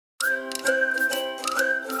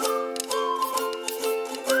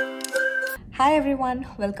Hi everyone,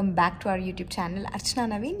 welcome back to our YouTube channel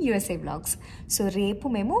అర్చనానవీన్ USA vlogs. So రేపు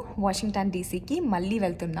మేము Washington డీసీకి మళ్ళీ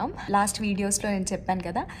వెళ్తున్నాం. లాస్ట్ వీడియోస్లో నేను చెప్పాను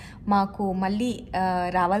కదా మాకు మళ్ళీ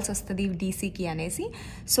రావాల్సి వస్తుంది డీసీకి అనేసి.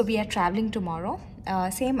 So we are travelling tomorrow.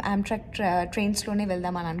 Same Amtrak ట్రైన్స్లోనే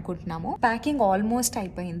వెళ్దామని అనుకుంటున్నాము. ప్యాకింగ్ ఆల్మోస్ట్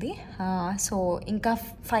అయిపోయింది. సో ఇంకా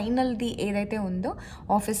ఫైనల్ది ఏదైతే ఉందో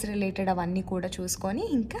ఆఫీస్ రిలేటెడ్ అవన్నీ కూడా చూసుకొని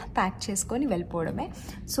ఇంకా ప్యాక్ చేసుకొని వెళ్ళిపోవడమే.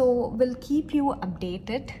 So will keep you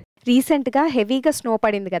updated. రీసెంట్గా హెవీగా స్నో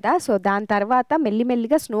పడింది కదా, సో దాని తర్వాత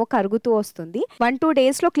మెల్లిమెల్లిగా స్నో కరుగుతూ వస్తుంది. 1-2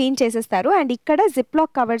 డేస్లో క్లీన్ చేసేస్తారు. అండ్ ఇక్కడ zip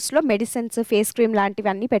lock కవర్స్లో medicines, face cream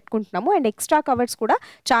లాంటివన్నీ పెట్టుకుంటున్నాము. And extra covers కూడా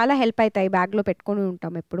చాలా హెల్ప్ అవుతాయి, బ్యాగ్లో పెట్టుకుని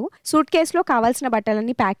ఉంటాం ఎప్పుడు. సూట్ కేసులో కావాల్సిన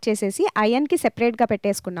బట్టలన్నీ ప్యాక్ చేసేసి అయన్కి సెపరేట్గా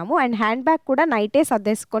పెట్టేసుకున్నాము. అండ్ హ్యాండ్ బ్యాగ్ కూడా నైటే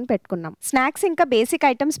సర్దేసుకొని పెట్టుకున్నాం. స్నాక్స్ ఇంకా బేసిక్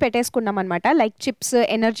ఐటమ్స్ పెట్టేసుకున్నాం అనమాట, like chips,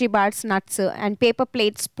 energy bars, nuts and paper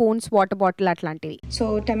plates, spoons, water bottle అట్లాంటివి. సో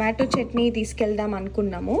టమాటో చట్నీ తీసుకెళ్దాం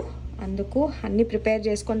అనుకున్నాము, అందుకు అన్నీ ప్రిపేర్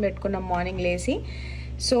చేసుకొని పెట్టుకున్నాం మార్నింగ్ లేసి.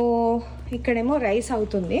 సో ఇక్కడేమో రైస్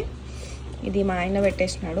అవుతుంది, ఇది మా ఆయన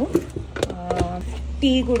పెట్టేసినాడు.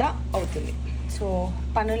 టీ కూడా అవుతుంది. సో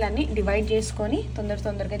పనులన్నీ డివైడ్ చేసుకొని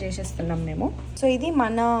తొందరగా చేసేస్తున్నాం మేము. సో ఇది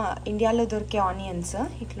మన ఇండియాలో దొరికే ఆనియన్స్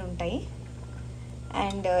ఇట్లుంటాయి.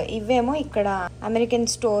 అండ్ ఇవేమో ఇక్కడ అమెరికన్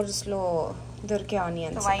స్టోర్స్లో దొరికే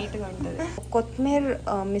ఆనియన్స్, వైట్గా ఉంటుంది. కొత్తిమీర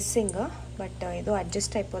మిస్సింగ్, బట్ ఏదో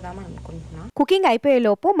అడ్జస్ట్ అయిపోదామని అనుకుంటున్నా. కుకింగ్ అయిపోయే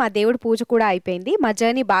లోపు మా దేవుడి పూజ కూడా అయిపోయింది. మా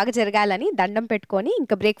జర్నీ బాగా జరగాలని దండం పెట్టుకొని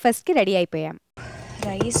ఇంకా బ్రేక్ఫాస్ట్కి రెడీ అయిపోయాం.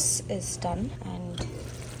 Rice is done and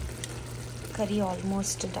curry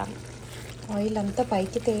almost done. Oil అంతా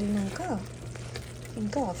పైకి తేలినాక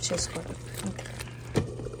ఇంకా ఆఫ్ చేసుకోవడం. ఓకే.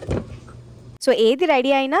 సో ఏది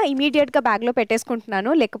రెడీ అయినా ఇమీడియట్గా బ్యాగ్లో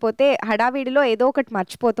పెట్టేసుకుంటున్నాను, లేకపోతే హడావిడిలో ఏదో ఒకటి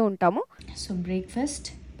మర్చిపోతూ ఉంటాము. So breakfast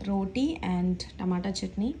roti and tomato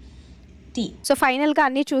chutney, tea. So ఫైనల్గా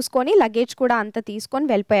అన్నీ చూసుకొని లగేజ్ కూడా అంతా తీసుకొని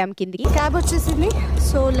వెళ్ళిపోయాం కిందికి. క్యాబ్ వచ్చేసింది,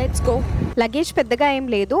 సో లెట్స్ గో. లగేజ్ పెద్దగా ఏం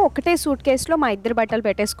లేదు, ఒకటే సూట్ కేసులో మా ఇద్దరు బట్టలు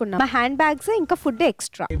పెట్టేసుకున్నాం. మా హ్యాండ్ బ్యాగ్స్ ఇంకా ఫుడ్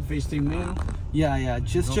ఎక్స్ట్రా.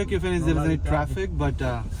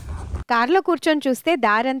 కార్లో కూర్చొని చూస్తే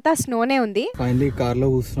దారంతా స్నోనే ఉంది. ఫైనలీ కార్లో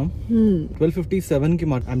కూర్చున్నాం. 12:57 కి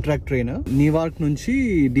మా ఆమ్ట్రాక్ ట్రైన్ న్యూయార్క్ నుంచి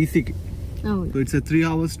డీసీకి. ఇట్స్ 3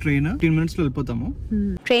 hours ట్రైన్, 15 minutes లో వెళ్ళిపోతాము.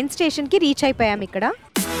 ట్రైన్ స్టేషన్ కి రీచ్ అయిపోయాం. ఇక్కడ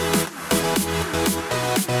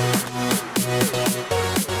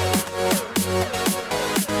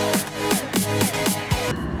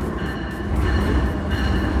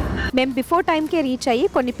మేము బిఫోర్ టైంకే రీచ్ అయ్యి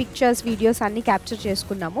కొన్ని పిక్చర్స్, వీడియోస్ అన్ని క్యాప్చర్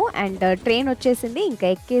చేసుకున్నాము. అండ్ ట్రైన్ వచ్చేసింది, ఇంకా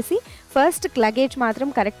ఎక్కేసి ఫస్ట్ లగేజ్ మాత్రం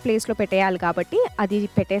కరెక్ట్ ప్లేస్లో పెట్టేయాలి కాబట్టి అది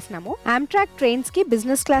పెట్టేసినాము. ఆమ్ట్రాక్ ట్రైన్స్కి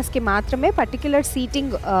బిజినెస్ క్లాస్కి మాత్రమే పర్టిక్యులర్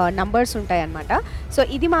సీటింగ్ నంబర్స్ ఉంటాయి అన్నమాట. సో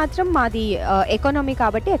ఇది మాత్రం మాది ఎకానమీ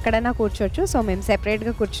కాబట్టి ఎక్కడైనా కూర్చోవచ్చు. సో మేము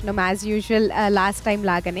సెపరేట్గా కూర్చున్నాం యాజ్ యూజువల్, లాస్ట్ టైం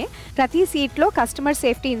లాగానే. ప్రతి సీట్లో కస్టమర్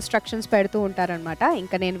సేఫ్టీ ఇన్స్ట్రక్షన్స్ పెడుతూ ఉంటారనమాట.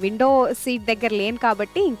 ఇంకా నేను విండో సీట్ దగ్గర లేను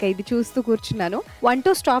కాబట్టి ఇంకా ఇది చూస్తూ కూర్చున్నాను.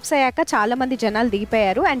 1-2 స్టాప్స్ అయ్యాక చాలా మంది జనాలు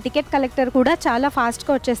దిగిపోయారు. అండ్ టికెట్ కలెక్టర్ కూడా చాలా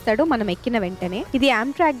ఫాస్ట్గా వచ్చేస్తాడు మనం ఎక్కిన వెంటనే. ఇది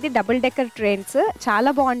Amtrak the double decker trains, చాలా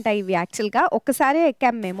బాగుంటాయి ఇవి. యాక్చువల్ గా ఒక్కసారి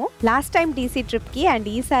ఎక్కాం మేము లాస్ట్ టైం డీసీ ట్రిప్ కి. అండ్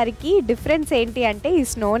ఈసారికి డిఫరెన్స్ ఏంటి అంటే ఈ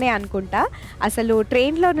స్నోనే అనుకుంటా. అసలు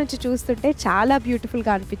ట్రైన్ లో నుంచి చూస్తుంటే చాలా బ్యూటిఫుల్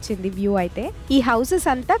గా అనిపించింది వ్యూ అయితే. ఈ హౌసెస్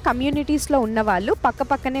అంతా కమ్యూనిటీస్ లో ఉన్న వాళ్ళు పక్క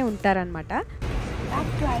పక్కనే ఉంటారనమాట.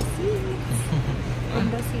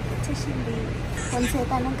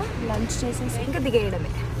 కొంతసేపు అయినాక లంచ్ చేసేసి ఇంకా దిగేయడమే.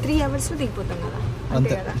 3 hours దిగిపోతాం కదా,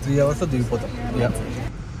 అంతే. 3 hours దిగిపోతాం.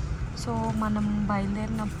 సో మనం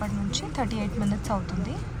బయలుదేరినప్పటి నుంచి 38 minutes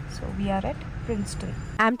అవుతుంది. So we are at Princeton.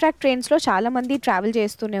 Amtrak ట్రైన్స్లో చాలా మంది ట్రావెల్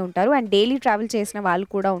చేస్తూనే ఉంటారు. అండ్ డైలీ ట్రావెల్ చేసిన వాళ్ళు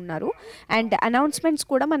కూడా ఉన్నారు. అండ్ అనౌన్స్మెంట్స్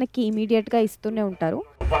కూడా మనకి ఇమీడియట్గా ఇస్తూనే ఉంటారు.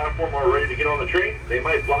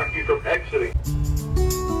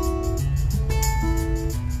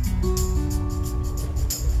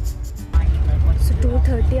 సో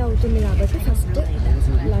 2:30 అవుతుంది కాబట్టి ఫస్ట్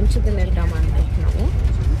లంచ్ తినేద్దాం అనుకుంటున్నాము.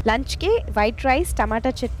 లంచ్కి white rice,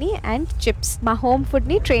 tomato chutney and chips. మా హోమ్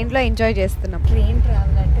ఫుడ్ని ట్రైన్లో ఎంజాయ్ చేస్తున్నాం. ట్రైన్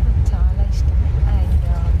ట్రావెల్ అంటే నాకు చాలా ఇష్టం. అండ్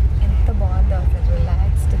ఎంత బాగుందో అసలు,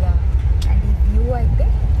 రిలాక్స్డ్గా. అండ్ ఈ వ్యూ అయితే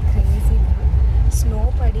క్రేజీ వ్యూ. స్నో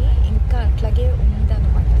పడి ఇంకా అట్లాగే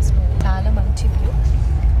ఉందన్నమాట. స్నో చాలా మంచి వ్యూ.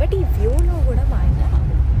 బట్ ఈ వ్యూలో కూడా మా ఆయన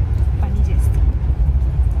పని చేస్తాం,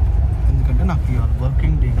 ఎందుకంటే నాకు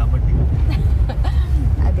వర్కింగ్ డే కాబట్టి.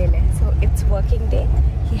 అదేలే. So it's working day,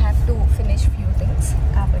 he have to finish few things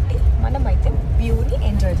కాబట్టి మనం అయితే వ్యూని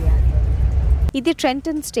ఎంజాయ్ చేయాలి. ఇది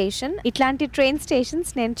ట్రెంటన్ స్టేషన్. ఇట్లాంటి ట్రైన్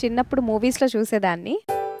స్టేషన్స్ నేను చిన్నప్పుడు మూవీస్లో చూసేదాన్ని.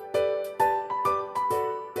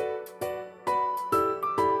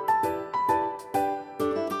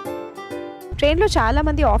 ట్రైన్ లో చాలా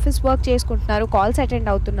మంది ఆఫీస్ వర్క్ చేసుకుంటున్నారు, కాల్స్ అటెండ్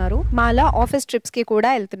అవుతున్నారు, మాలా ఆఫీస్ ట్రిప్స్ కి కూడా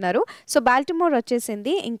వెళ్తున్నారు. సో బాల్టిమోర్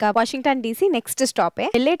వచ్చేసింది, ఇంకా వాషింగ్టన్ డీసీ నెక్స్ట్ స్టాపే.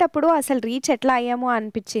 వెళ్ళేటప్పుడు అసలు రీచ్ ఎట్లా అయ్యామో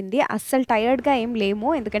అనిపించింది. అస్సలు టైర్డ్ గా ఏం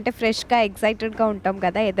లేము, ఎందుకంటే ఫ్రెష్ గా ఎక్సైటెడ్ గా ఉంటాం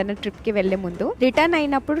కదా ఏదైనా ట్రిప్ కి వెళ్లే ముందు. రిటర్న్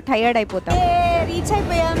అయినప్పుడు టైర్డ్ అయిపోతాం. రీచ్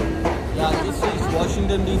అయిపోయాం.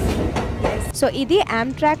 Washington DC. సో ఇది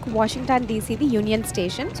Amtrak Washington డీసీది union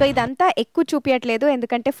station. So ఇదంతా ఎక్కువ చూపించట్లేదు,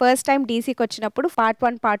 ఎందుకంటే ఫస్ట్ టైం డీసీకి వచ్చినప్పుడు పార్ట్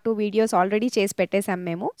 1 పార్ట్ 2 వీడియోస్ ఆల్రెడీ చేసి పెట్టేసాం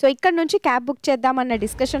మేము. సో ఇక్కడ నుంచి క్యాబ్ బుక్ చేద్దామన్న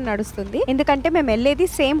డిస్కషన్ నడుస్తుంది, ఎందుకంటే మేము వెళ్ళేది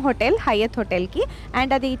సేమ్ హోటల్, హయత్ హోటల్ కి,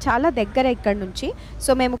 అండ్ అది చాలా దగ్గర ఇక్కడ నుంచి.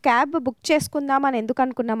 సో మేము క్యాబ్ బుక్ చేసుకుందాం అని ఎందుకు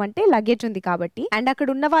అనుకున్నామంటే లగేజ్ ఉంది కాబట్టి, అండ్ అక్కడ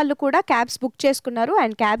ఉన్న వాళ్ళు కూడా క్యాబ్స్ బుక్ చేసుకున్నారు,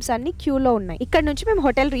 అండ్ క్యాబ్స్ అన్ని క్యూలో ఉన్నాయి. ఇక్కడ నుంచి మేము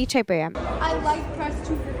హోటల్ రీచ్ అయిపోయాం.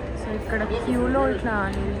 సో ఇక్కడ క్యూలో ఇట్లా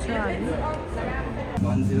నిల్చోవాలి.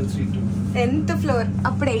 10th ఫ్లోర్,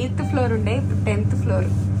 అప్పుడు 8th ఫ్లోర్ ఉండే, ఇప్పుడు 10th ఫ్లోర్.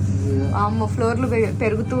 అమ్మ, ఫ్లోర్లు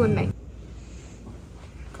పెరుగుతూ ఉన్నాయి.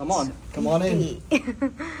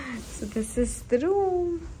 So this is the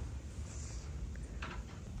room.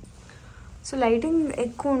 So lighting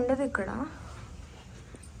ఎక్కువ ఉండదు ఇక్కడ.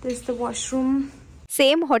 This the washroom.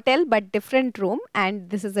 Same hotel but different room, and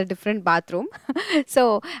this is a different bathroom. So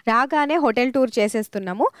రాగానే హోటల్ టూర్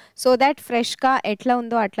చేసేస్తున్నాము, సో దట్ ఫ్రెష్గా ఎట్లా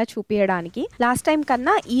ఉందో అట్లా చూపించడానికి. లాస్ట్ టైం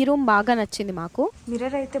కన్నా ఈ రూమ్ బాగా నచ్చింది మాకు.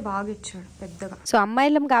 మిర్రర్ అయితే బాగా ఇచ్చాడు పెద్దగా. సో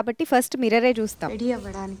అమ్మాయిలం కాబట్టి ఫస్ట్ మిర్రరే చూస్తాం, రెడీ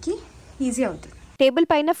అవ్వడానికి ఈజీ అవుతుంది. టేబుల్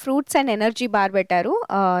పైన ఫ్రూట్స్ అండ్ ఎనర్జీ బార్ పెట్టారు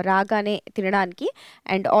రాగానే తినడానికి,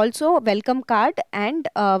 and also welcome card and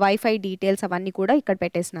wifi details అవన్నీ కూడా ఇక్కడ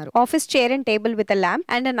పెట్టేసినారు. Office chair and table with a lamp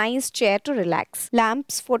and a nice chair to relax.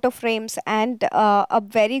 Lamps, photo frames and a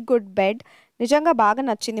very good bed. నిజంగా బాగా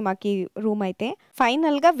నచ్చింది మాకు ఈ రూమ్ అయితే.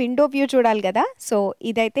 ఫైనల్ గా విండో వ్యూ చూడాలి కదా, సో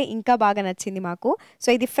ఇదైతే ఇంకా బాగా నచ్చింది మాకు. సో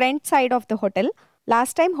ఇది front side of the hotel.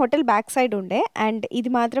 Last time hotel back side ఉండే, అండ్ ఇది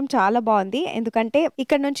మాత్రం చాలా బాగుంది, ఎందుకంటే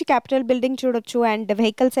ఇక్కడ నుంచి క్యాపిటల్ బిల్డింగ్ చూడొచ్చు అండ్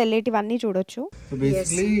వెహికల్స్ వెళ్ళేటివన్నీ చూడొచ్చు. సో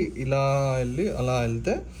బేసిక్లీ ఇలా వెళ్ళి అలా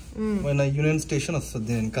వెళ్తే మన యూనియన్ స్టేషన్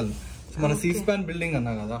వస్తుంది వెనకాల. మన సీస్పాన్ బిల్డింగ్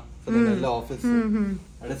అన్నా కదా, office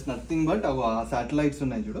that is nothing but satellites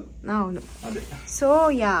ఉన్నాయి చూడు. అవును, సో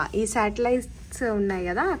యా ఈ సాటిలైట్స్ ఉన్నాయి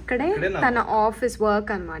కదా, అక్కడే తన ఆఫీస్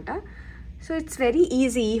వర్క్ అన్నమాట. So it's very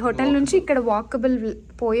easy. ఈ హోటల్ నుంచి ఇక్కడ వాకబుల్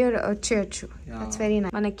వచ్చేయచ్చు. It's very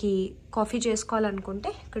nice. మనకి కాఫీ చేసుకోవాలనుకుంటే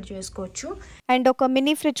ఇక్కడ చేసుకోవచ్చు. అండ్ ఒక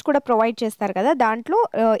మినీ ఫ్రిడ్జ్ కూడా ప్రొవైడ్ చేస్తారు కదా, దాంట్లో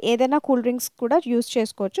ఏదైనా కూల్ డ్రింక్స్ కూడా యూస్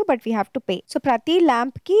చేసుకోవచ్చు, but we have to pay. So ప్రతి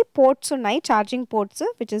ల్యాంప్ కి పోర్ట్స్ ఉన్నాయి, charging ports,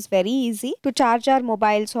 which is very easy to charge hour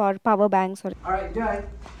mobiles are power banks.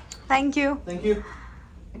 Thank you.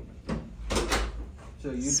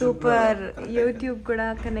 Super. YouTube కూడా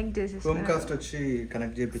కనెక్ట్ చేసేసారు.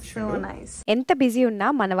 ఎంత బిజీ ఉన్నా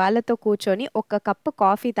మన వాళ్ళతో కూర్చొని ఒక కప్పు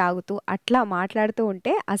కాఫీ తాగుతూ అట్లా మాట్లాడుతూ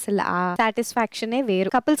ఉంటే అసలు ఆ సాటిస్ఫాక్షనే వేరు.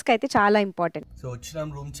 కపుల్స్ కి అయితే చాలా ఇంపార్టెంట్. సో వచ్చినాం,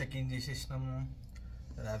 room check in చేసేసినాం,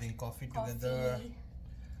 having coffee together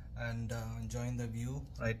and enjoying the view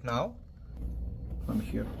right now from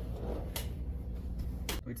here.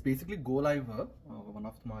 So it's basically go live, one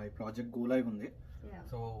of my project go live ఉంది.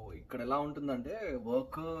 సో ఇక్కడ ఎలా ఉంటుందంటే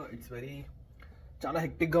వర్క్ ఇట్స్ వెరీ చాలా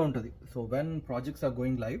హెక్టిక్గా ఉంటుంది. So when projects are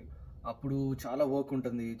going live అప్పుడు చాలా work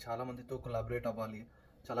ఉంటుంది, చాలా మందితో కొలాబరేట్ అవ్వాలి,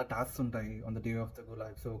 చాలా టాస్క్స్ ఉంటాయి on the day of the go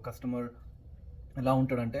live. So customer ఎలా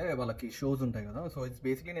ఉంటాడంటే వాళ్ళకి షోస్ ఉంటాయి కదా. సో ఇట్స్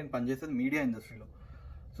బేసిక్లీ నేను పనిచేసేది మీడియా ఇండస్ట్రీలో.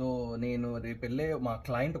 సో నేను రేపు వెళ్ళే మా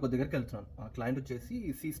క్లయింట్ ఒక దగ్గరికి వెళ్తున్నాను. ఆ క్లయింట్ వచ్చేసి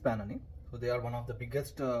సీస్పాన్ అని. So they are one of the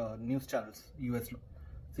biggest news channels యూఎస్లో,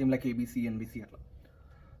 సేమ్ లైక్ ఏబీసీ, ఎన్బీసీ అట్లా.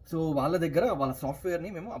 సో వాళ్ళ దగ్గర వాళ్ళ సాఫ్ట్వేర్ని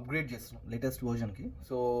మేము అప్గ్రేడ్ చేస్తున్నాం లేటెస్ట్ వర్జన్కి.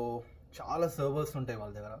 సో చాలా సర్వర్స్ ఉంటాయి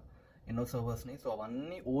వాళ్ళ దగ్గర, ఎన్నో సర్వర్స్ని. సో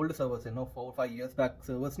అవన్నీ ఓల్డ్ సర్వర్స్, ఎన్నో 4-5 years బ్యాక్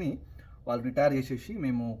సర్వర్స్ని వాళ్ళు రిటైర్ చేసేసి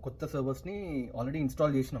మేము కొత్త సర్వర్స్ని ఆల్రెడీ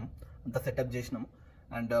ఇన్స్టాల్ చేసినాం, అంతా సెటప్ చేసినాం.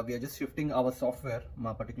 And we are just shifting our software,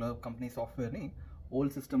 మా పర్టికులర్ కంపెనీ సాఫ్ట్వేర్ని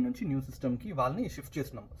ఓల్డ్ సిస్టమ్ నుంచి న్యూ సిస్టమ్కి వాళ్ళని షిఫ్ట్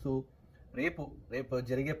చేస్తున్నాం. సో రేపు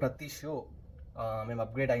జరిగే ప్రతి షో మేము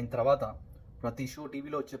అప్గ్రేడ్ అయిన తర్వాత ప్రతి షో,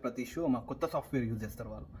 టీవీలో వచ్చే ప్రతి షో మా కొత్త సాఫ్ట్వేర్ యూజ్ చేస్తారు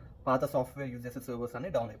వాళ్ళు. పాత సాఫ్ట్వేర్ యూజ్ చేసే సర్వర్స్ అన్ని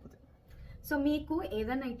డౌన్ అయిపోతాయి. సో మీకు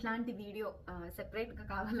ఏదైనా ఇట్లాంటి వీడియో సెపరేట్గా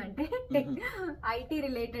కావాలంటే ఐటీ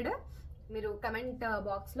రిలేటెడ్ మీరు కమెంట్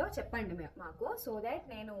బాక్స్లో చెప్పండి మాకు. సో దాట్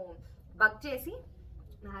నేను బగ్ చేసి,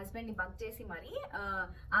 నా హస్బెండ్ని బగ్ చేసి మరి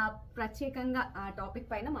ఆ ప్రత్యేకంగా ఆ టాపిక్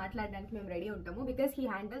పైన మాట్లాడడానికి మేము రెడీ ఉంటాము. Because he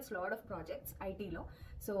handles lot of projects ఐటీలో.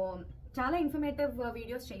 సో చాలా ఇన్ఫర్మేటివ్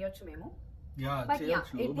వీడియోస్ చేయొచ్చు మేము.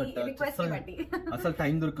 అసలు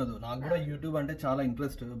టైం దొరకదు నాకు కూడా. యూట్యూబ్ అంటే చాలా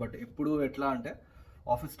ఇంట్రెస్ట్, బట్ ఎప్పుడు ఎట్లా అంటే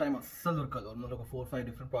ఆఫీస్ టైం అస్సలు దొరకదు. ఆల్మోస్ట్ ఒక 4-5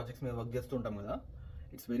 డిఫరెంట్ ప్రాజెక్ట్స్ మీద వర్క్ చేస్తూ ఉంటాం కదా.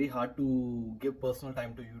 It's very hard to give personal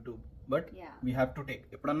time to YouTube, but we have to take.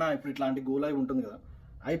 ఎప్పుడన్నా ఇప్పుడు ఇట్లాంటి గో లైవ్ ఉంటుంది కదా,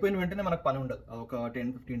 అయిపోయిన వెంటనే మనకు పని ఉండదు. ఒక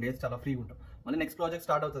 10-15 days చాలా ఫ్రీగా ఉంటాం. మళ్ళీ నెక్స్ట్ ప్రాజెక్ట్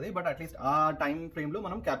స్టార్ట్ అవుతుంది, బట్ అట్లీస్ట్ ఆ టైం ఫ్రేమ్లో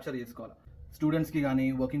మనం క్యాప్చర్ చేసుకోవాలి. స్టూడెంట్స్కి కానీ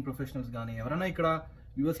వర్కింగ్ ప్రొఫెషనల్స్ కానీ ఎవరైనా ఇక్కడ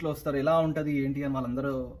యూఎస్లో వస్తారు, ఎలా ఉంటుంది ఏంటి అని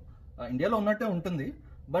వాళ్ళందరూ ఇండియాలో ఉన్నట్టే ఉంటుంది,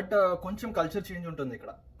 బట్ కొంచెం కల్చర్ చేంజ్ ఉంటుంది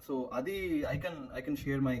ఇక్కడ. సో అది I can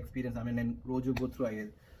share my experience. I mean నేను రోజు గో త్రూ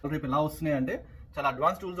అయ్యేది. రేపు ఎలా వస్తున్నాయి అంటే చాలా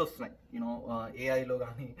అడ్వాన్స్ టూల్స్ వస్తున్నాయి, యూనో ఏఐలో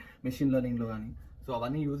కానీ మెషిన్ లెర్నింగ్లో కానీ. సో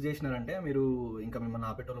అవన్నీ యూజ్ చేసినారంటే మీరు ఇంకా మిమ్మల్ని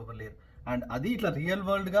ఆపేటోళ్ళు ఎవరు లేరు. అండ్ అది ఇట్లా రియల్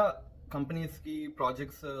వరల్డ్గా కంపెనీస్కి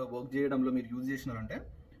ప్రాజెక్ట్స్ వర్క్ చేయడంలో మీరు యూజ్ చేసినారంటే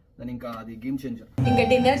దాని ఇంకా అది గేమ్ చేంజర్. ఇంకా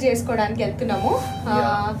డిన్నర్ చేసుకోవడానికి వెళ్తున్నాము.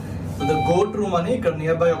 గోట్ రూమ్ అని ఇక్కడ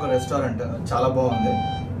నియర్ బై ఒక రెస్టారెంట్ చాలా బాగుంది.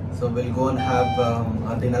 So will go and have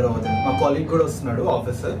dinner over there. మా కాలీగ్ కూడా వస్తున్నాడు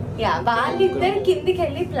ఆఫీసర్. వాళ్ళిద్దరు కిందికి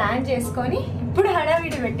వెళ్ళి ప్లాన్ చేసుకొని ఇప్పుడు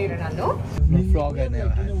హడావిడి పెట్టారు నన్ను.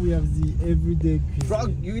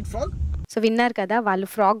 సో విన్నారు కదా, వాళ్ళు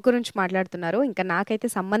ఫ్రాక్ గురించి మాట్లాడుతున్నారు. ఇంకా నాకైతే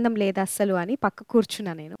సంబంధం లేదు అస్సలు అని పక్క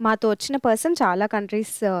కూర్చున్నా నేను. మాతో వచ్చిన పర్సన్ చాలా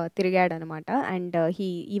కంట్రీస్ తిరిగాడు అనమాట, and he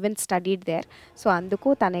even studied there. So అందుకు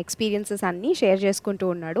తన ఎక్స్పీరియన్సెస్ అన్నీ షేర్ చేసుకుంటూ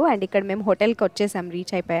ఉన్నాడు. అండ్ ఇక్కడ మేము హోటల్కి వచ్చేసాం,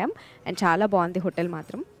 రీచ్ అయిపోయాం. అండ్ చాలా బాగుంది హోటల్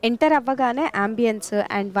మాత్రం. ఎంటర్ అవ్వగానే అంబియన్స్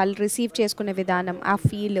అండ్ వాళ్ళు రిసీవ్ చేసుకునే విధానం, ఆ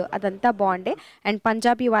ఫీల్ అదంతా బాగుండే. అండ్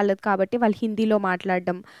పంజాబీ వాళ్ళది కాబట్టి వాళ్ళు హిందీలో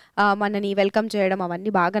మాట్లాడడం, మనని వెల్కమ్ చేయడం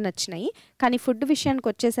అవన్నీ బాగా నచ్చినాయి. కానీ ఫుడ్ విషయానికి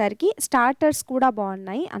వచ్చేసరికి స్టార్టర్స్ కూడా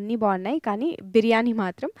బాగున్నాయి, అన్నీ బాగున్నాయి, కానీ బిర్యానీ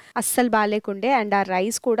మాత్రం అస్సలు బాగాలేకుండే. అండ్ ఆ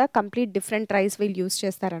రైస్ కూడా కంప్లీట్ డిఫరెంట్ రైస్ వీళ్ళు యూస్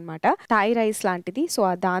చేస్తారనమాట, థాయ్ రైస్ లాంటిది. సో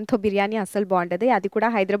దాంతో బిర్యానీ అస్సలు బాగుంటుంది. అది కూడా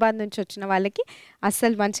హైదరాబాద్ నుంచి వచ్చిన వాళ్ళకి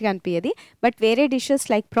అస్సలు మంచిగా అనిపించేది. బట్ వేరే dishes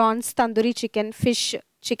like prawns, tandoori chicken, fish,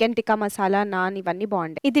 chicken tikka masala, non ఇవన్నీ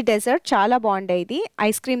బాగుండే. ఇది డెజర్ట్ చాలా బాగుండే. ఇది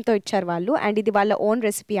ఐస్ క్రీమ్ తో ఇచ్చారు వాళ్ళు, అండ్ ఇది వాళ్ళ ఓన్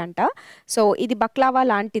రెసిపీ అంట. సో ఇది బక్లావా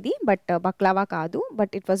లాంటిది, బట్ బక్లావా కాదు,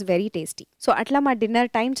 but it was very tasty. So అట్లా మా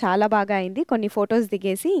డిన్నర్ టైం చాలా బాగా అయింది. కొన్ని ఫొటోస్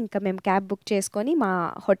దిగేసి ఇంకా మేము క్యాబ్ బుక్ చేసుకొని మా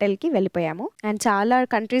హోటల్కి వెళ్ళిపోయాము. అండ్ చాలా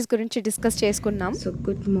కంట్రీస్ గురించి డిస్కస్ చేసుకున్నాం. So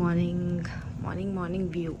good morning morning morning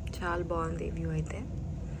view చాలా బాగుంది వ్యూ అయితే.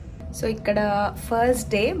 సో ఇక్కడ ఫస్ట్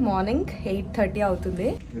డే మార్నింగ్ 8:30 అవుతుంది.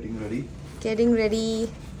 Getting ready.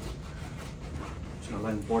 చాలా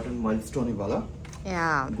ఇంపార్టెంట్ మైల్స్టోన్ ఇవాళ. యా,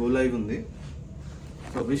 గో లైవ్ ఉంది.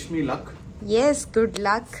 So wish me luck. Yes, good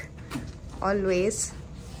luck always.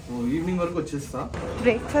 Evening వరకు వచ్చేస్తా.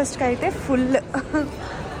 బ్రేక్ఫాస్ట్కి అయితే ఫుల్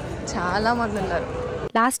చాలా మంది ఉన్నారు.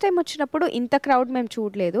 లాస్ట్ టైం వచ్చినప్పుడు ఇంత క్రౌడ్ మేము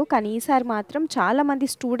చూడలేదు, కానీ ఈసారి మాత్రం చాలా మంది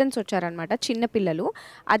స్టూడెంట్స్ వచ్చారనమాట, చిన్నపిల్లలు.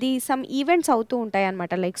 అది సమ్ ఈవెంట్స్ అవుతూ ఉంటాయి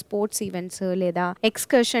అనమాట, లైక్ స్పోర్ట్స్ ఈవెంట్స్ లేదా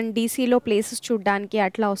ఎక్స్కర్షన్, డీసీలో ప్లేసెస్ చూడడానికి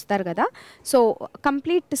అట్లా వస్తారు కదా. సో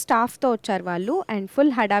కంప్లీట్ స్టాఫ్తో వచ్చారు వాళ్ళు, అండ్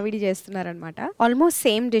ఫుల్ హడావిడి చేస్తున్నారనమాట. ఆల్మోస్ట్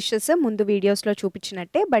సేమ్ డిషెస్ ముందు వీడియోస్లో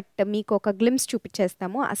చూపించినట్టే, బట్ మీకు ఒక గ్లిమ్స్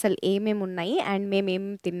చూపించేస్తాము అసలు ఏమేమి ఉన్నాయి అండ్ మేమేం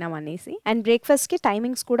తిన్నాం అనేసి. అండ్ బ్రేక్ఫాస్ట్కి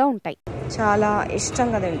టైమింగ్స్ కూడా ఉంటాయి. చాలా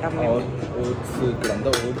ఇష్టంగా తింటాం.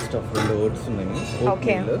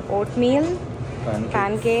 Okay, vote meal,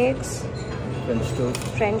 pan cakes,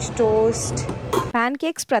 French toast. Pan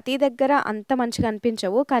cakes ప్రతి దగ్గర అంత మంచిగా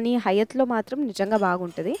అనిపించవు, కానీ హయత్లో మాత్రం నిజంగా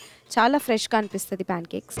బాగుంటుంది. చాలా ఫ్రెష్గా అనిపిస్తుంది ప్యాన్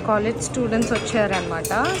కేక్స్. కాలేజ్ స్టూడెంట్స్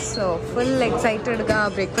వచ్చారనమాట, సో ఫుల్ ఎక్సైటెడ్గా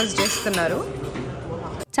బ్రేక్ఫాస్ట్ చేస్తున్నారు.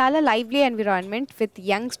 చాలా lively environment with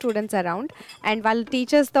young students around, and వాళ్ళ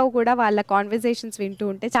టీచర్స్తో కూడా వాళ్ళ కాన్వర్జేషన్స్ వింటూ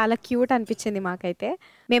ఉంటే చాలా క్యూట్ అనిపించింది మాకైతే.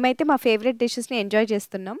 మేమైతే మా ఫేవరెట్ డిషెస్ని ఎంజాయ్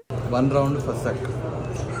చేస్తున్నాం.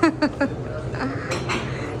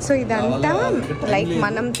 సో ఇదంతా లైక్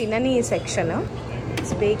మనం తినని section.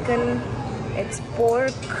 It's bacon, it's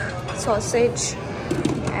pork, sausage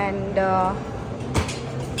and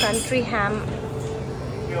country Ham.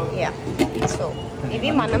 Yeah, so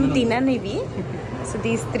ఇవి మనం తిననివి. సో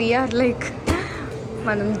దీస్ 3 ఆర్ లైక్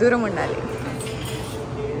మనం దూరం ఉండాలి.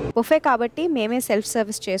 బుఫే కాబట్టి మేమే సెల్ఫ్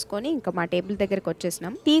సర్వీస్ చేసుకొని ఇంకా మా టేబుల్ దగ్గరికి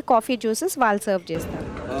వచ్చేసినాం. టీ, కాఫీ, జ్యూసెస్ వాళ్ళు సర్వ్ చేస్తారు.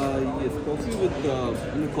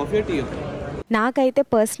 నాకైతే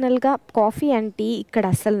పర్సనల్గా కాఫీ అండ్ టీ ఇక్కడ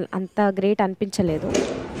అసలు అంత గ్రేట్ అనిపించలేదు.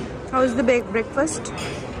 How is the breakfast?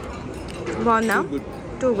 బాగుందా?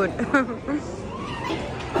 Too good.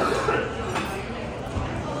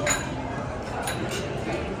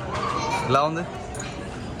 ఎలా ఉంది?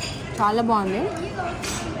 చాలా బాగుంది.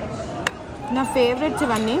 నా ఫేవరెట్స్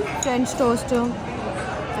ఇవన్నీ, ఫ్రెంచ్ టోస్ట్,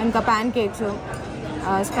 ఇంకా ప్యాన్ కేక్స్,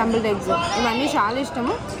 స్క్రాంబుల్డ్ ఎగ్స్, ఇవన్నీ చాలా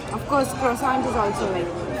ఇష్టము. Of course క్రోసాంట్ is also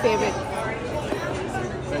like favourite.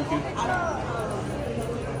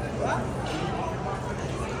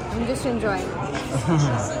 I'm just enjoying.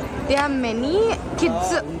 There are many kids.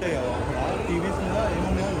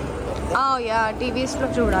 Oh yeah, TVs లో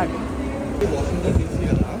చూడాలి. Washington D.C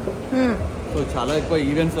కదా, సో చాలా ఎక్కువ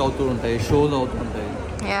ఈవెంట్స్ అవుతూ ఉంటాయి, షోస్ అవుతూ ఉంటాయి.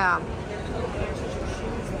 Yeah.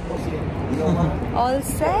 All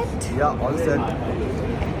set? Yeah, all set.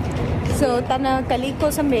 So తన కలీగ్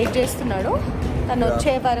కోసం వెయిట్ చేస్తున్నాడు. తను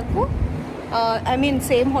వచ్చే వరకు ఐ మీన్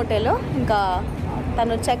సేమ్ హోటల్లో ఇంకా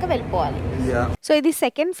తను వచ్చాక వెళ్ళిపోవాలి. సో ఇది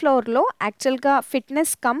సెకండ్ ఫ్లోర్లో యాక్చువల్గా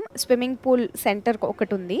fitness come swimming pool centre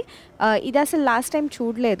ఒకటి ఉంది. ఇది అసలు లాస్ట్ టైం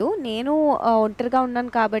చూడలేదు. నేను ఒంటరిగా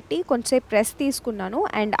ఉన్నాను కాబట్టి కొంచెంసేపు ప్రెస్ తీసుకున్నాను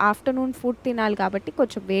అండ్ ఆఫ్టర్నూన్ ఫుడ్ తినాలి కాబట్టి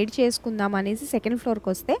కొంచెం వేడి చేసుకుందాం అనేసి సెకండ్ ఫ్లోర్కి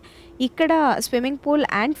వస్తే ఇక్కడ swimming pool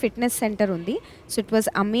and fitness centre ఉంది. సో ఇట్ వాజ్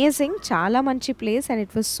అమేజింగ్, చాలా మంచి place and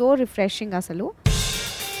it was so refreshing అసలు.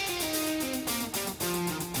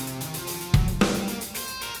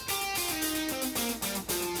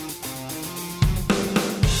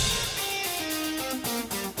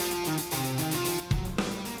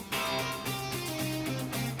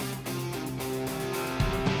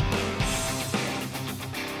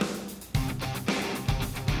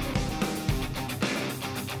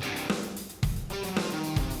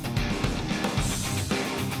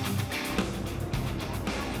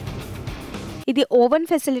 ఇది oven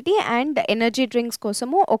facility and energy drinks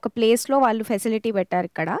కోసము ఒక ప్లేస్లో వాళ్ళు ఫెసిలిటీ పెట్టారు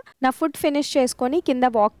ఇక్కడ. నా ఫుడ్ ఫినిష్ చేసుకొని కింద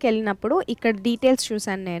వాక్కి వెళ్ళినప్పుడు ఇక్కడ డీటెయిల్స్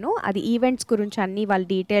చూసాను నేను. అది ఈవెంట్స్ గురించి అన్ని వాళ్ళు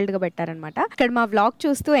డీటెయిల్డ్గా పెట్టారనమాట. ఇక్కడ మా వ్లాగ్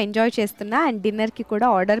చూస్తూ ఎంజాయ్ చేస్తున్నా అండ్ డిన్నర్కి కూడా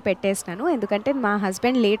ఆర్డర్ పెట్టేసినాను. ఎందుకంటే మా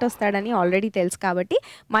హస్బెండ్ లేట్ వస్తాడని ఆల్రెడీ తెలుసు కాబట్టి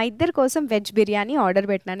మా ఇద్దరి కోసం వెజ్ బిర్యానీ ఆర్డర్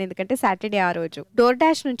పెట్టినాను. ఎందుకంటే సాటర్డే ఆ రోజు డోర్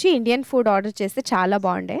డాష్ నుంచి ఇండియన్ ఫుడ్ ఆర్డర్ చేస్తే చాలా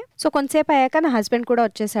బాగుండే. సో కొంతసేపు అయ్యాక నా హస్బెండ్ కూడా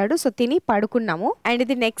వచ్చేసాడు. సో తిని పడుకున్నాము. అండ్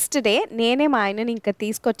ఇది నెక్స్ట్ డే నేనే మా ఆయనని ఇంకా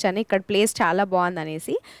తీసుకొచ్చాను ఇక్కడ ప్లేస్ చాలా బాగుంది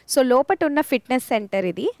అనేసి. సో లోపట ఉన్న ఫిట్నెస్ సెంటర్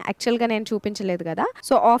ఇది. యాక్చువల్గా నేను చూపించలేదు కదా.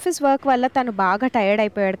 సో ఆఫీస్ వర్క్ వల్ల తను బాగా టైర్డ్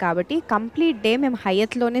అయిపోయాడు కాబట్టి కంప్లీట్ డే మేము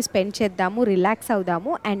హయత్లోనే స్పెండ్ చేద్దాము, రిలాక్స్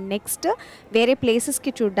అవుదాము అండ్ నెక్స్ట్ వేరే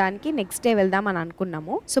ప్లేసెస్కి చూడడానికి నెక్స్ట్ డే వెళ్దాం అని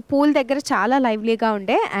అనుకున్నాము. సో పూల్ దగ్గర చాలా లైవ్లీగా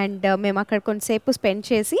ఉండే అండ్ మేము అక్కడ కొంతసేపు స్పెండ్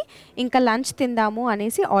చేసి ఇంకా లంచ్ తిందాము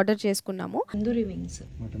అనేసి ఆర్డర్ చేసుకున్నాము. Tandoori wings,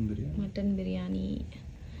 mutton biryani,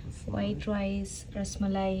 white rice,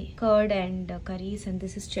 rasmalai, curd and curries and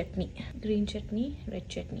this is chutney, green chutney, red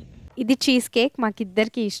chutney. ఇది చీజ్ కేక్,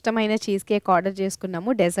 మాకిద్దరికి ఇష్టమైన చీజ్ కేక్ ఆర్డర్ చేసుకున్నాము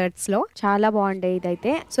డెజర్ట్స్లో. చాలా బాగుండే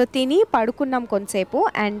ఇదైతే. సో తిని పడుకున్నాం కొంతసేపు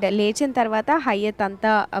అండ్ లేచిన తర్వాత హయత్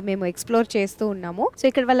అంతా మేము ఎక్స్ప్లోర్ చేస్తూ ఉన్నాము. సో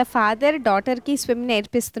ఇక్కడ వాళ్ళ ఫాదర్ డాటర్కి స్విమ్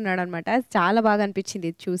నేర్పిస్తున్నాడు అనమాట. చాలా బాగా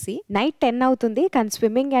అనిపించింది ఇది చూసి. నైట్ 10 అవుతుంది కానీ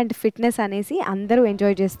స్విమ్మింగ్ అండ్ ఫిట్నెస్ అనేసి అందరూ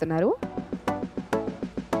ఎంజాయ్ చేస్తున్నారు.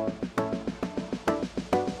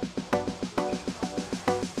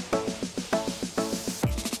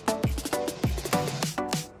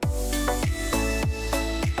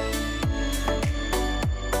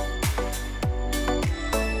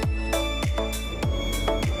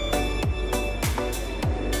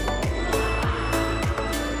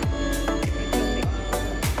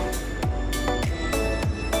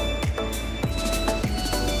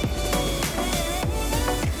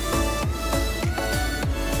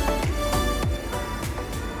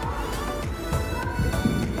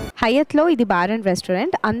 హయత్లో ఇది బార్ అండ్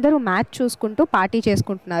రెస్టారెంట్. అందరూ మ్యాచ్ చూసుకుంటూ పార్టీ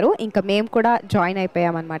చేసుకుంటున్నారు. ఇంకా మేము కూడా జాయిన్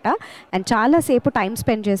అయిపోయామన్నమాట. అండ్ చాలాసేపు టైం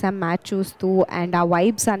స్పెండ్ చేసాం మ్యాచ్ చూస్తూ అండ్ ఆ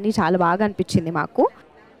వైబ్స్ అన్నీ చాలా బాగా అనిపించింది మాకు.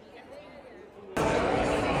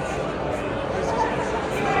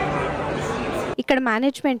 ఇక్కడ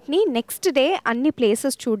మేనేజ్మెంట్ని నెక్స్ట్ డే అన్ని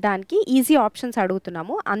ప్లేసెస్ చూడడానికి ఈజీ ఆప్షన్స్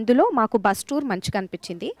అడుగుతున్నాము. అందులో మాకు బస్ టూర్ మంచిగా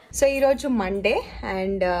అనిపించింది. సో ఈరోజు మండే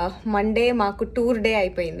అండ్ మండే మాకు టూర్ డే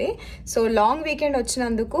అయిపోయింది. సో లాంగ్ వీకెండ్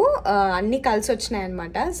వచ్చినందుకు అన్నీ కలిసి వచ్చినాయి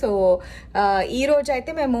అనమాట. సో ఈరోజు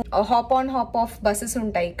అయితే మేము hop on hop of buses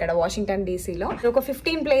ఉంటాయి ఇక్కడ వాషింగ్టన్ డీసీలో. ఒక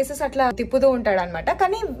 15 ప్లేసెస్ అట్లా తిప్పుతూ ఉంటాడు అనమాట.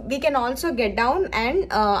 కానీ we can also get down and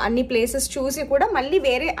అన్ని ప్లేసెస్ చూసి కూడా మళ్ళీ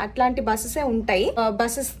వేరే అట్లాంటి బస్సెసే ఉంటాయి,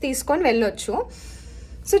 బస్సెస్ తీసుకొని వెళ్ళొచ్చు.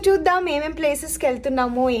 సో చూద్దాం ఏమేం ప్లేసెస్కి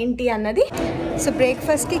వెళ్తున్నాము ఏంటి అన్నది. సో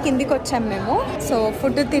బ్రేక్ఫాస్ట్కి కిందికి వచ్చాము మేము. సో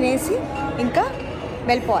ఫుడ్ తినేసి ఇంకా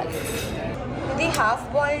వెళ్ళిపోవాలి. ఇది హాఫ్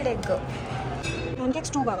బాయిల్డ్ ఎగ్,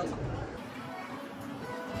 ప్యాన్కేక్స్ 2 కావాలి.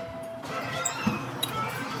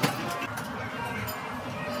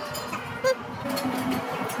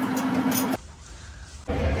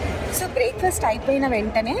 సో బ్రేక్ఫాస్ట్ అయిపోయిన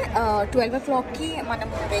వెంటనే 12 o'clockకి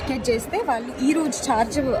మనము వెకేట్ చేస్తే వాళ్ళు ఈరోజు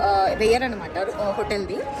ఛార్జ్ వేయరనమాట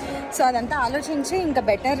హోటల్ది. సో అదంతా ఆలోచించి ఇంకా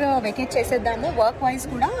బెటర్ వెకేట్ చేసేద్దాము. వర్క్ వైజ్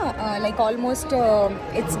కూడా like almost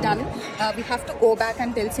it's done, we have to go back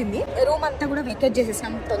అని తెలిసింది. రూమ్ అంతా కూడా వెకేట్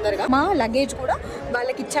చేసేసినాం తొందరగా. మా లగేజ్ కూడా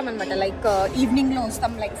వాళ్ళకి ఇచ్చామన్నమాట. లైక్ ఈవినింగ్లో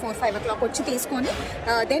వస్తాం, లైక్ 4-5 o'clock వచ్చి తీసుకొని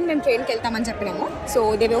దెన్ మేము ట్రైన్కి వెళ్తామని చెప్పినాము. So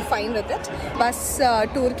they were fine with it. Bus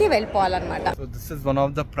టూర్కి వెళ్ళిపోవాలన్నమాట. So this is one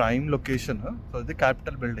of the prime location, so the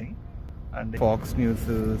Capitol building and Fox News,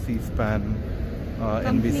 C-SPAN,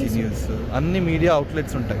 NBC News, అన్ని మీడియా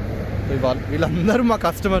అవుట్లెట్స్ ఉంటాయి. సో వీళ్ళందరూ మా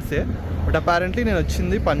కస్టమర్సే, బట్ అపారెంట్లీ నేను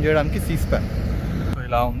వచ్చింది పని చేయడానికి C-SPAN. సో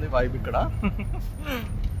ఇలా ఉంది వైబ్ ఇక్కడ.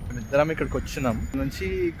 ఇద్దరం ఇక్కడికి వచ్చినాం నుంచి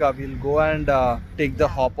ఇక will go and take the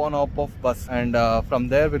hop on hop of bus and from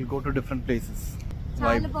there will go to different places.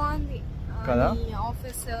 చాలా బాగుంది. కదా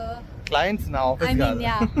ఆఫీస్ క్లయింట్స్ నా ఆఫీస్ కాదు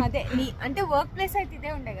అదే అంటే వర్క్ ప్లేస్ అయితే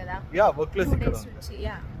ఇదే ఉండే కదా యా వర్క్ ప్లేస్ ఇక్కడ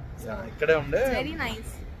యా ఇక్కడే ఉండే వెరీ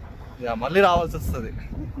నైస్ యా మళ్ళీ రావాల్సి వస్తుంది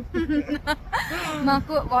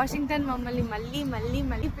మాకు వాషింగ్టన్ మమ్మల్ని మళ్ళీ మళ్ళీ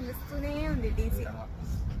మళ్ళీ పిలుస్తూనే ఉంది DC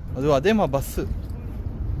అదే మా బస్సు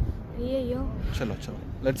అయ్యో చలో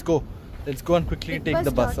let's go and quickly take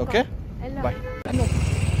the bus, okay? Bye.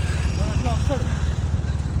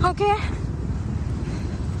 Okay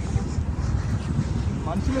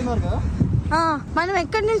మనుషులు ఉన్నారు కదా మనం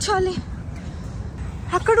ఎక్కడ నిల్చోవాలి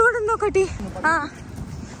అక్కడ కూడా ఉంది ఒకటి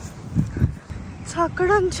సో అక్కడ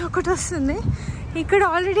నుంచి ఒకటి వస్తుంది ఇక్కడ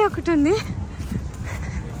ఆల్రెడీ ఒకటి ఉంది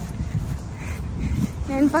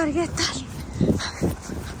నేను పరిగెత్తాలి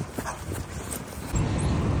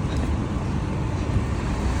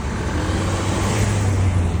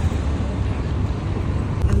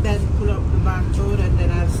then pull up the barcode and then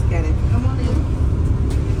I'll scan it. Come on in.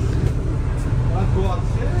 Go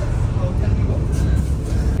upstairs. How can we go?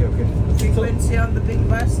 Okay. Frequency on the big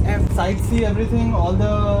bus. Sightsee everything, all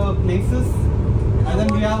the places, and then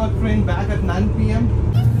we have a train back at 9 p.m.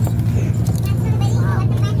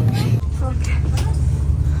 Okay.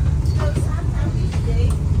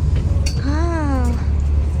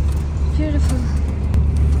 Beautiful.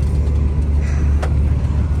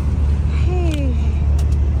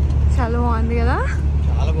 చాలా బాగుంది కదా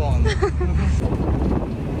చాలా బాగుంది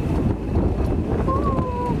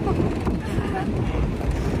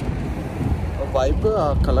vibe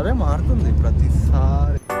కలరే మారుతుంది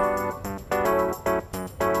ప్రతిసారి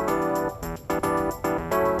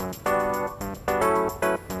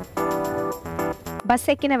bus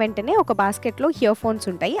ఎక్కిన వెంటనే ఒక బాస్కెట్లో ఇయర్ ఫోన్స్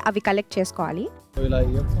ఉంటాయి అవి కలెక్ట్ చేసుకోవాలి ఇలా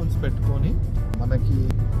ఇయర్ ఫోన్స్ పెట్టుకొని మనకి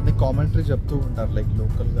కామెంటరీ చెప్తూ ఉంటారు లైక్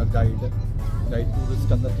లోకల్గా గైడ్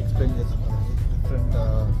టూరిస్ట్ అందరికి ఎక్స్ప్లెయిన్ చేస్తున్నారు డిఫరెంట్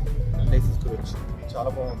ప్లేసెస్ గురించి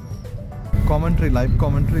చాలా బాగుంది లైవ్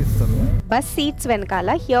కామెంటరీ ఇస్తారు బస్ సీట్స్ వెనకాల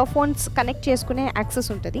ఇయర్ ఫోన్స్ కనెక్ట్ చేసుకునే యాక్సెస్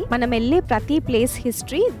ఉంటుంది మనం వెళ్ళే ప్రతి ప్లేస్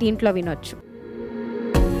హిస్టరీ దీంట్లో వినొచ్చు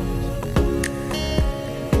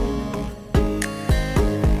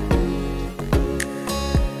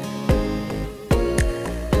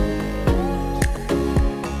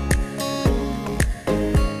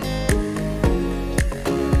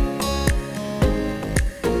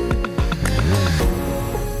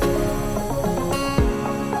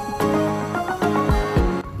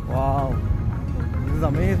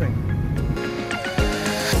Amazing.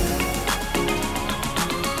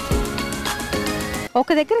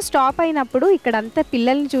 ఒక దగ్గర స్టాప్ అయినప్పుడు ఇక్కడంతా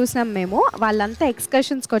పిల్లల్ని చూసాం మేము వాళ్ళంతా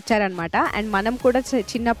ఎక్స్కర్షన్స్కి వచ్చారనమాట అండ్ మనం కూడా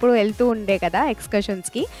చిన్నప్పుడు వెళ్తూ ఉండే కదా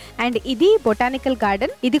ఎక్స్కర్షన్స్కి అండ్ ఇది బొటానికల్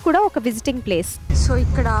గార్డెన్ ఇది కూడా ఒక విజిటింగ్ ప్లేస్ సో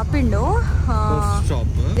ఇక్కడ ఆపిండు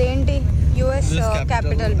ఏంటి US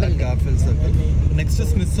capital building next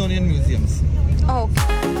స్మిథ్సోనియన్ museums okay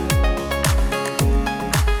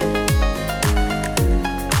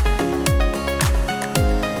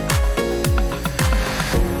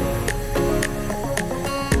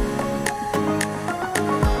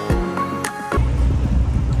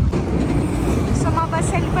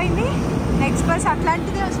next bus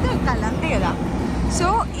అట్లాంటిదే వస్తే ఎక్కాలి అంతే కదా సో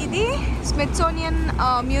ఇది స్మిథ్సోనియన్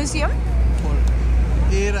museum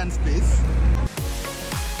air and space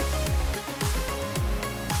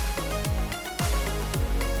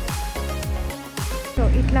so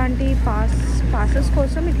ఇట్లాంటి పాసెస్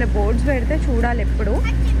కోసం ఇట్లా బోర్డ్స్ పెడితే చూడాలి ఎప్పుడు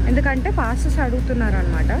ఎందుకంటే పాసెస్ అడుగుతున్నారు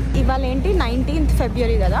అనమాట ఇవాళ ఏంటి 19th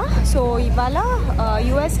February కదా సో ఇవాళ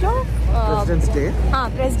యుఎస్లో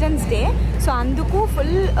ప్రెసిడెంట్స్ డే సో అందుకు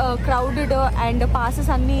ఫుల్ క్రౌడెడ్ అండ్ పాసెస్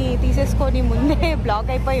అన్ని తీసేసుకొని ముందే బ్లాక్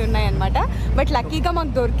అయిపోయి ఉన్నాయి అనమాట బట్ లక్కీగా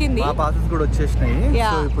మాకు దొరికింది పాసెస్ కూడా వచ్చేసినాయి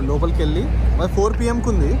సో ఇప్పుడు లోపలికి వెళ్ళి 4 PM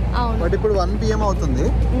కుంది బట్ ఇప్పుడు 1 PM అవుతుంది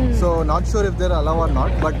so not sure if there allow are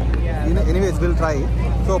not but anyways will try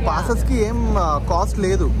so passes కి ఏం కాస్ట్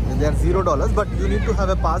లేదు they are $0 but you need to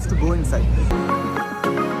have a pass to go inside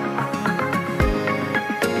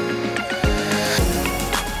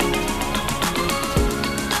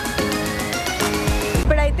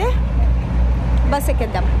ఇప్పుడైతే బస్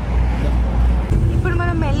ఎక్కేద్దాం ఇప్పుడు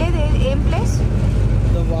మనం వెళ్ళేది ఏం place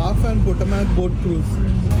the వాఫ్ and పొటమాక్ boat cruise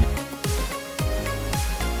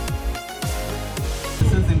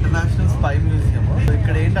international spy museum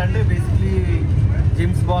ఇక్కడ ఏంటంటే బేసిక్లీ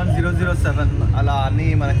జేమ్స్ బాండ్ 007 అలా అన్ని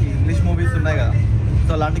మనకి ఇంగ్లీష్ మూవీస్ ఉన్నాయి కదా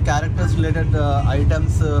సో అలాంటి characters related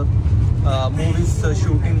items movies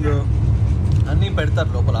shooting అన్నీ పెడతారు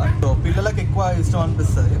లోపల సో పిల్లలకి ఎక్కువ ఇష్టం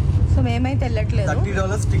అనిపిస్తుంది సో మేమైతే వెళ్ళట్లేదు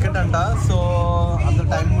 $30 టికెట్ అంట సో అంత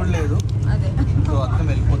టైం కూడా లేదు అదే సో అంతా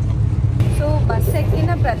వెళ్ళిపోతాం సో బస్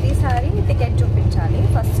ఎక్కిన ప్రతిసారి టికెట్ చూపించాలి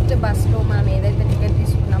ఫస్ట్ బస్లో మనం ఏదైతే టికెట్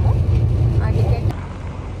తీసుకున్నామో ఆ టికెట్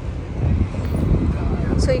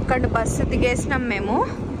సో ఇక్కడ బస్సు దిగేసినాం మేము.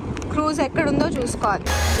 క్రూజ్ ఎక్కడుందో చూసుకోవాలి.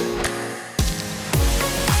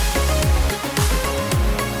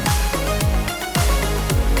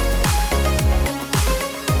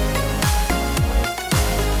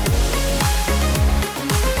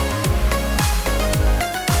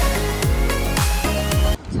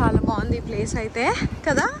 చాలా బాగుంది ఈ ప్లేస్ అయితే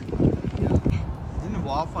కదా.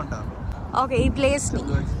 ఓకే, ఈ ప్లేస్ని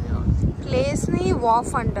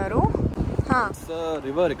వాఫ్ అంటారు.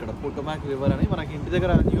 రివర్ ఇక్కడ పొటోమాక్ రివర్ అని మనకి ఇంటి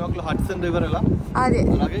దగ్గర న్యూయార్క్ లో హడ్సన్ రివర్ ఎలా అదే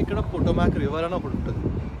అలాగే ఇక్కడ పొటోమాక్ రివర్ అని ఒకటి ఉంటుంది.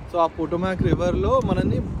 సో ఆ పొటోమాక్ రివర్ లో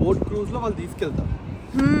మనల్ని బోట్ క్రూజ్ లో వాళ్ళు తీసుకెళ్తారు.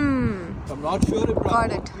 నాట్ షూర్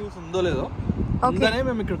ఇప్పుడు క్రూజ్ ఉందో లేదో, ఉందనే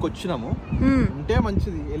మేము ఇక్కడికి వచ్చినాము. ఉంటే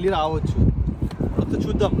మంచిది, వెళ్ళి రావచ్చు.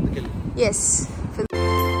 చూద్దాం ముందుకెళ్ళి. ఎస్,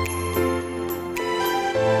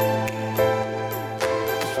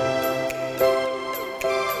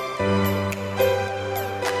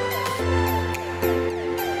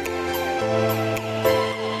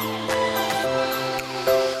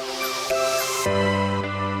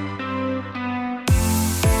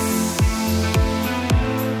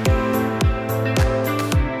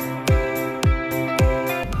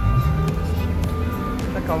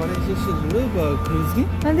 కవర్ చేసి క్రూజ్ ని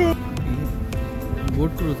అదే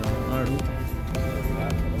బోట్ క్రూజ్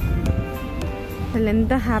అసలు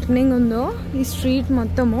ఎంత హ్యాపెనింగ్ ఉందో ఈ స్ట్రీట్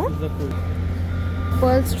మొత్తము.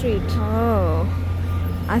 Pearl street.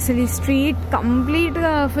 అసలు ఈ స్ట్రీట్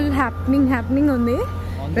కంప్లీట్గా ఫుల్ హ్యాపెనింగ్ ఉంది.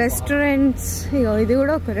 రెస్టారెంట్స్, ఇది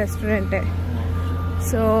కూడా ఒక రెస్టారెంటే.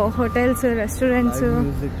 So hotels, restaurants,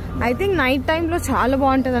 I think night టైంలో చాలా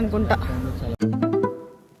బాగుంటుంది అనుకుంటా.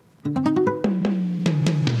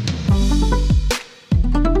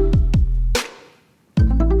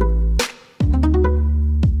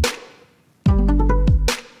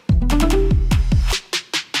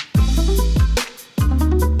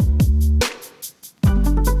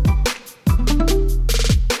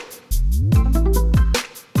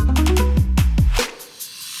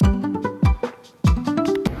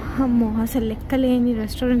 అమ్మో, అసలు లెక్కలేని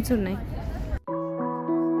రెస్టారెంట్స్ ఉన్నాయి.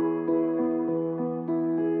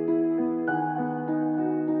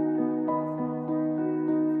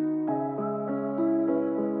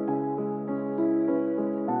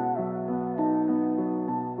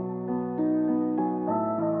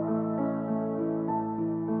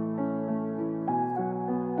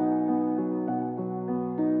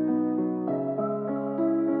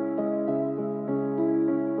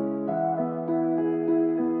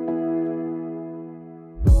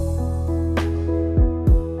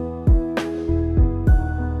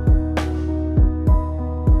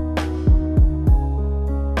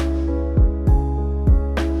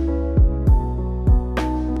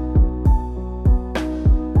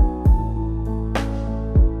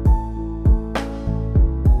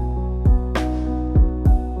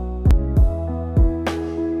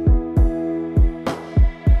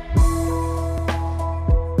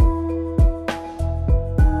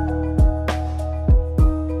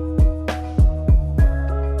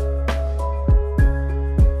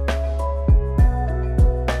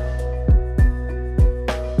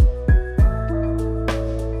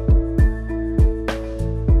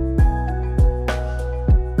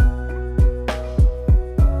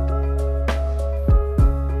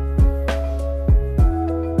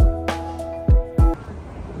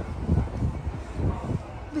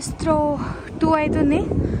 బిస్ట్రో 2 అవుతుంది,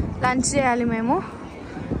 లంచ్ చేయాలి మేము.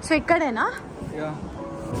 సో ఇక్కడేనా?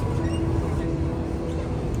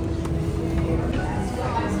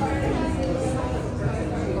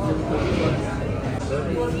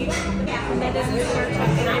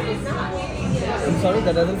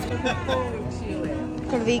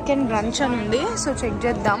 ఇక్కడ వీకెండ్ బ్రంచ్ అని ఉంది, సో చెక్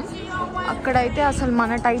చేద్దాం. అక్కడైతే అసలు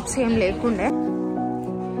మన టైప్స్ ఏం లేకుండే.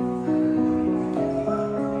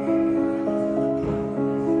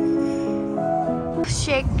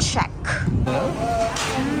 షేక్ షాక్.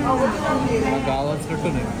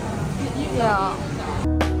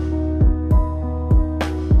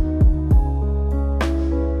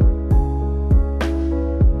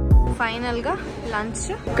 ఫైనల్గా లంచ్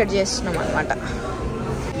ఇక్కడ చేస్తున్నాం అనమాట.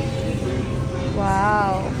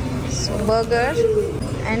 వావ్, బర్గర్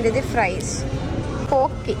అండ్ ఇది fries.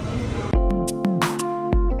 Okay,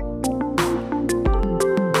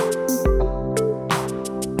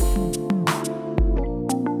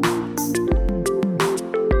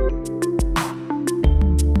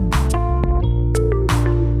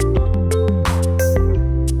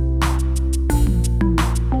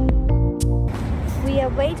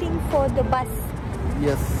 waiting for the bus.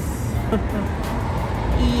 Yes.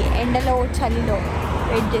 ఈ ఎండలో చలిలో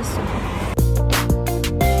వెయిట్ చేస్తున్నాం.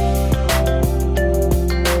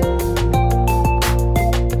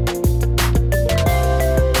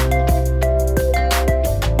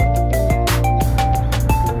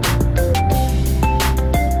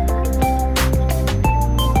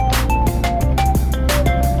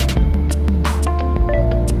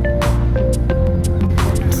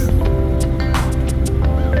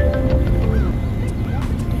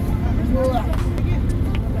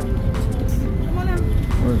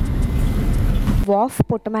 వాఫ్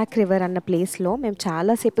పొటమాక్ రివర్ అన్న ప్లేస్లో మేము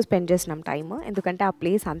చాలాసేపు స్పెండ్ చేసినాం టైమ్, ఎందుకంటే ఆ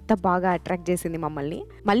ప్లేస్ అంత బాగా అట్రాక్ట్ చేసింది మమ్మల్ని.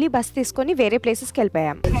 మళ్ళీ బస్ తీసుకొని వేరే ప్లేసెస్కి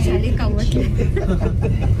వెళ్ళిపోయాం.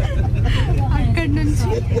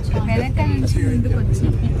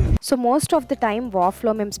 So most of the time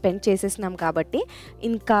వాఫ్లో మేము స్పెండ్ చేసేసినాం కాబట్టి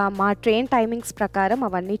ఇంకా మా ట్రైన్ టైమింగ్స్ ప్రకారం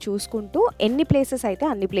అవన్నీ చూసుకుంటూ ఎన్ని ప్లేసెస్ అయితే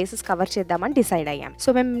అన్ని ప్లేసెస్ కవర్ చేద్దామని డిసైడ్ అయ్యాం. సో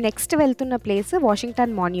మేము నెక్స్ట్ వెళ్తున్న ప్లేస్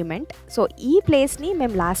వాషింగ్టన్ మాన్యుమెంట్. సో ఈ ప్లేస్ని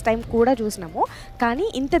మేము లాస్ట్ టైం కూడా చూసినాము, కానీ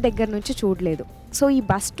ఇంత దగ్గర నుంచి చూడలేదు. సో ఈ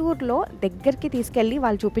బస్ టూర్లో దగ్గరికి తీసుకెళ్ళి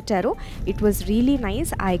వాళ్ళు చూపించారు. It was really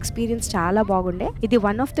nice. ఆ ఎక్స్పీరియన్స్ చాలా బాగుండే. ఇది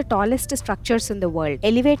one of the tallest structures in the world.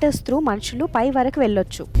 Elevators through మనుషులు పై వరకు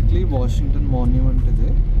వెళ్ళొచ్చు. వాషింగ్టన్ మాన్యుమెంట్ ఇది,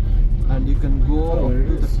 and you can go up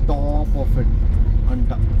to the top of it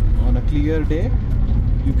anta on a clear day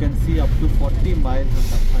you can see up to 40 miles on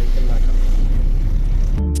that cycle like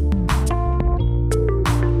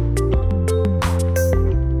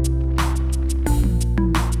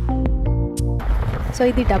so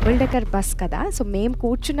ఇది double decker bus కదా. So మేము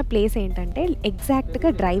కూర్చున్న place ఏంటంటే ఎగ్జాక్ట్గా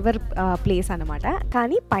driver place అనమాట,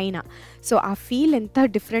 కానీ పైన. So ఆ ఫీల్ ఎంత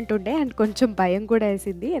డిఫరెంట్ ఉండే అండ్ కొంచెం భయం కూడా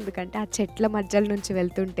వేసింది, ఎందుకంటే ఆ చెట్ల మధ్యల నుంచి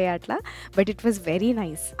వెళ్తుంటే అట్లా. But it was very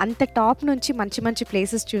nice. అంత టాప్ నుంచి మంచి మంచి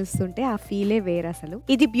ప్లేసెస్ చూస్తుంటే ఆ ఫీలే వేరు అసలు.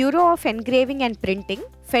 ఇది bureau of engraving and printing.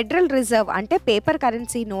 Federal reserve అంటే పేపర్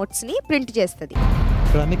కరెన్సీ నోట్స్ని ప్రింట్ చేస్తుంది.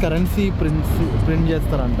 కరెన్సీ ప్రింట్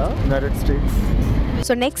చేస్తారంట యునైటెడ్ స్టేట్స్.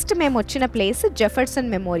 సో నెక్స్ట్ మేము వచ్చిన ప్లేస్ జెఫర్సన్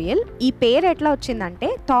మెమోరియల్. ఈ పేరు ఎట్లా వచ్చిందంటే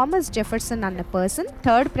థామస్ జెఫర్సన్ అన్న person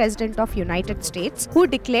 3rd president of United states who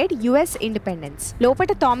declared US independence.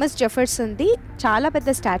 లోపల థామస్ జెఫర్సన్ ది చాలా పెద్ద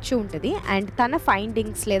స్టాచ్యూ ఉంటుంది అండ్ తన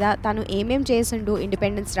ఫైండింగ్స్ లేదా తను ఏమేం చేసిండు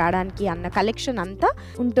ఇండిపెండెన్స్ రావడానికి అన్న కలెక్షన్ అంతా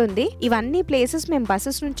ఉంటుంది. ఇవన్నీ ప్లేసెస్ మేము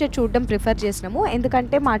బస్సెస్ నుంచే చూడడం ప్రిఫర్ చేసినాము,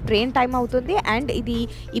 ఎందుకంటే మా ట్రైన్ టైం అవుతుంది అండ్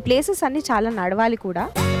ఈ ప్లేసెస్ అన్ని చాలా నడవాలి కూడా.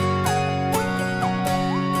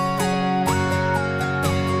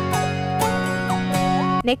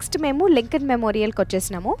 నెక్స్ట్ మేము లింకన్ మెమోరియల్కి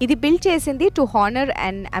వచ్చేసినాము. ఇది బిల్డ్ చేసింది to honour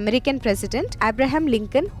and American president Abraham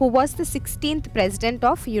Lincoln who was the 16th president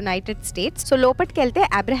of United states. So లోపలికి వెళ్తే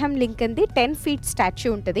Abraham Lincoln the 10 feet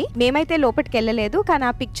statue ఉంటుంది. మేమైతే లోపలికి వెళ్ళలేదు, కానీ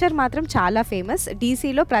ఆ పిక్చర్ మాత్రం చాలా ఫేమస్.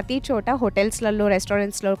 డీసీలో ప్రతి చోట హోటల్స్లలో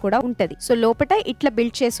రెస్టారెంట్స్ లో కూడా ఉంటది. సో లోపల ఇట్లా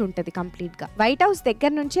బిల్డ్ చేసి ఉంటది కంప్లీట్ గా. వైట్ హౌస్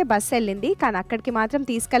దగ్గర నుంచే బస్ వెళ్ళింది, కానీ అక్కడికి మాత్రం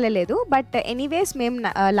తీసుకెళ్లలేదు. బట్ ఎనీవేస్ మేము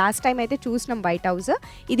లాస్ట్ టైం అయితే చూసినాం వైట్ హౌస్.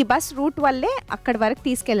 ఇది బస్ రూట్ వల్లే అక్కడి వరకు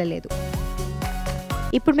తీసుకెళ్లలేదు.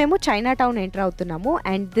 ఇప్పుడు మేము చైనా టౌన్ ఎంటర్ అవుతున్నాము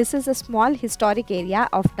and this is a small historic area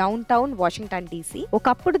of down town Washington DC.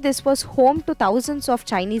 ఒకప్పుడు this was home to thousands of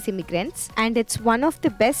Chinese immigrants and it's one of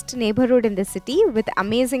the best neighborhood in the city with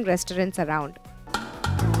amazing restaurants around.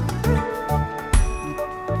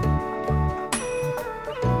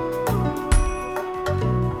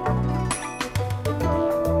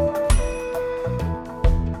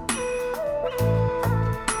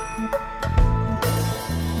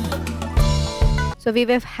 So we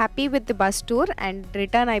were happy with the bus tour and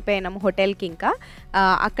return అయిపోయినాము హోటల్కి. ఇంకా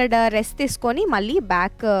అక్కడ rest తీసుకొని మళ్ళీ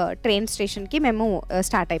back train స్టేషన్కి మేము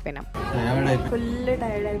start అయిపోయినాం. Full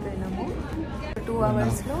tired అయిపోయినాము. 2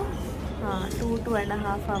 అవర్స్లో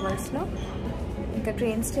 2.5 అవర్స్లో ఇంకా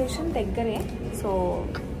ట్రైన్ స్టేషన్ దగ్గరే. సో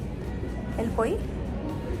వెళ్ళిపోయి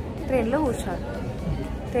ట్రైన్లో కూర్చోవాలి,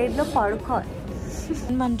 ట్రైన్లో పడుకోవాలి.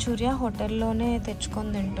 మంచూరియా హోటల్లోనే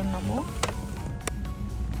తెచ్చుకొని తింటున్నాము.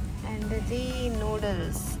 అండ్ ఇది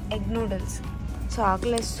నూడిల్స్, ఎగ్ నూడిల్స్. సో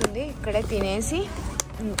ఆకలి వేస్తుంది, ఇక్కడే తినేసి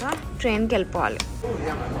ఇంకా ట్రైన్కి వెళ్ళిపోవాలి.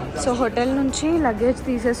 సో హోటల్ నుంచి లగేజ్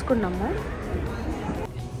తీసేసుకున్నాము.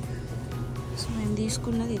 సో మేము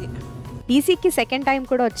తీసుకున్నది ఇది. డీసీకి సెకండ్ టైం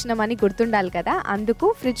కూడా వచ్చినామని గుర్తుండాలి కదా, అందుకు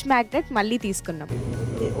ఫ్రిడ్జ్ మ్యాగ్నెట్ మళ్ళీ తీసుకున్నాం.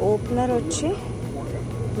 ఓపెనర్ వచ్చి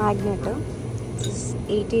మ్యాగ్నెట్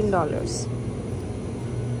 $18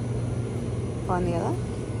 బాగుంది కదా.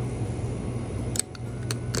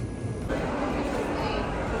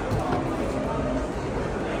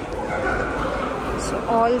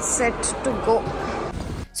 All set to go.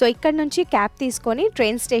 So ఇక్కడ నుంచి క్యాబ్ తీసుకొని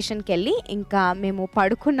ట్రైన్ స్టేషన్కి వెళ్ళి ఇంకా మేము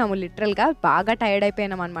పడుకున్నాము. లిటరల్గా బాగా టైర్డ్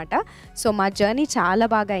అయిపోయినాం అనమాట. సో మా జర్నీ చాలా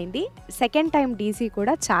బాగా అయింది. సెకండ్ టైం డీసీ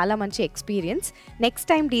కూడా చాలా మంచి ఎక్స్పీరియన్స్. నెక్స్ట్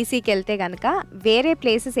టైం డీసీకి వెళ్తే కనుక వేరే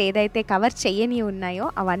ప్లేసెస్ ఏదైతే కవర్ చేయని ఉన్నాయో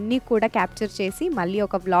అవన్నీ కూడా క్యాప్చర్ చేసి మళ్ళీ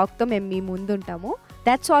ఒక వ్లాగ్తో మేము మీ ముందు ఉంటాము.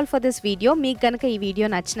 That's all for this video. మీకు కనుక ఈ వీడియో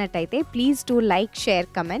నచ్చినట్టయితే please do like, share,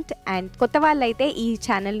 comment and కొత్త వాళ్ళైతే ఈ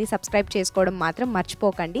ఛానల్ని సబ్స్క్రైబ్ చేసుకోవడం మాత్రం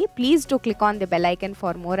మర్చిపోకండి. Please do click on the bell icon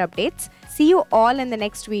for more updates. See you all in the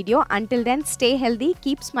next video. Until then, stay healthy,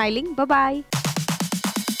 keep smiling. Bye bye.